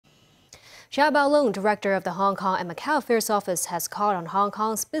Xia Baolong, director of the Hong Kong and Macao Affairs Office, has called on Hong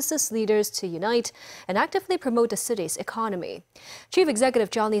Kong's business leaders to unite and actively promote the city's economy. Chief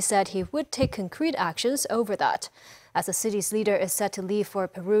Executive John Lee said he would take concrete actions over that. As the city's leader is set to leave for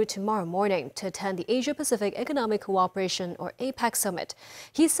Peru tomorrow morning to attend the Asia-Pacific Economic Cooperation or APEC summit,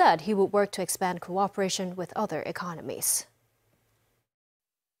 he said he would work to expand cooperation with other economies.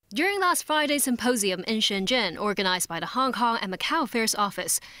 During last Friday's symposium in Shenzhen, organized by the Hong Kong and Macao Affairs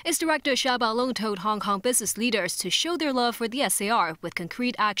Office, its director Xia Baolong told Hong Kong business leaders to show their love for the SAR with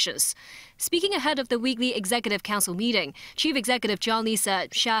concrete actions. Speaking ahead of the weekly Executive Council meeting, Chief Executive John Lee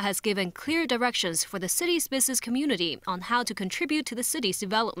said Xia has given clear directions for the city's business community on how to contribute to the city's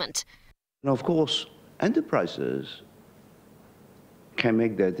development. And of course, enterprises can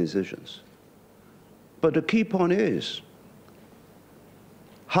make their decisions. But the key point is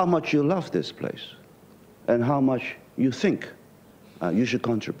how much you love this place and how much you think you should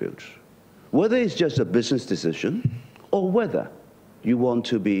contribute. Whether it's just a business decision or whether you want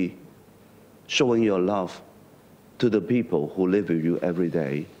to be showing your love to the people who live with you every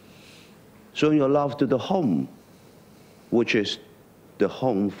day, showing your love to the home, which is the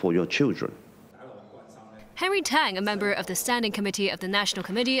home for your children. Henry Tang, a member of the Standing Committee of the National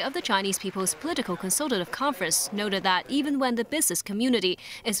Committee of the Chinese People's Political Consultative Conference, noted that even when the business community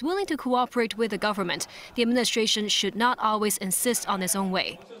is willing to cooperate with the government, the administration should not always insist on its own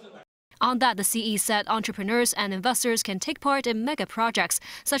way. On that, the CE said entrepreneurs and investors can take part in mega projects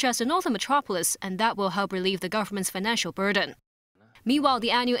such as the Northern Metropolis, and that will help relieve the government's financial burden. Meanwhile, the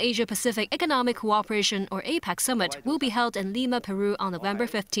annual Asia-Pacific Economic Cooperation or APEC summit will be held in Lima, Peru on November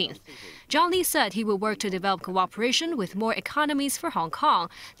 15th. John Lee said he will work to develop cooperation with more economies for Hong Kong,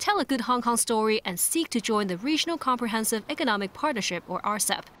 tell a good Hong Kong story, and seek to join the Regional Comprehensive Economic Partnership or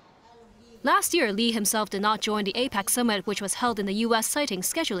RCEP. Last year, Lee himself did not join the APEC summit, which was held in the U.S., citing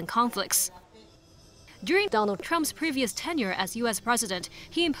scheduling conflicts. During Donald Trump's previous tenure as U.S. president,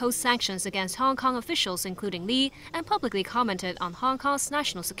 he imposed sanctions against Hong Kong officials, including Lee, and publicly commented on Hong Kong's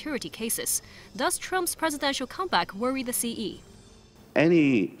national security cases. Does Trump's presidential comeback worry the CE?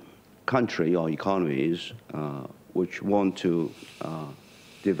 Any country or economies which want to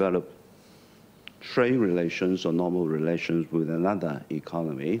develop trade relations or normal relations with another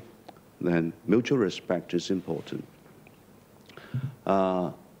economy, then mutual respect is important.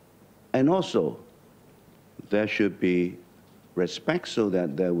 And also, there should be respect so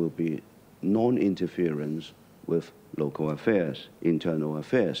that there will be non-interference with local affairs, internal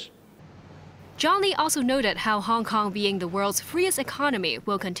affairs. John Lee also noted how Hong Kong, being the world's freest economy,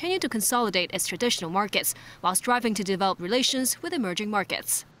 will continue to consolidate its traditional markets while striving to develop relations with emerging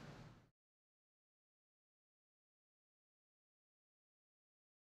markets.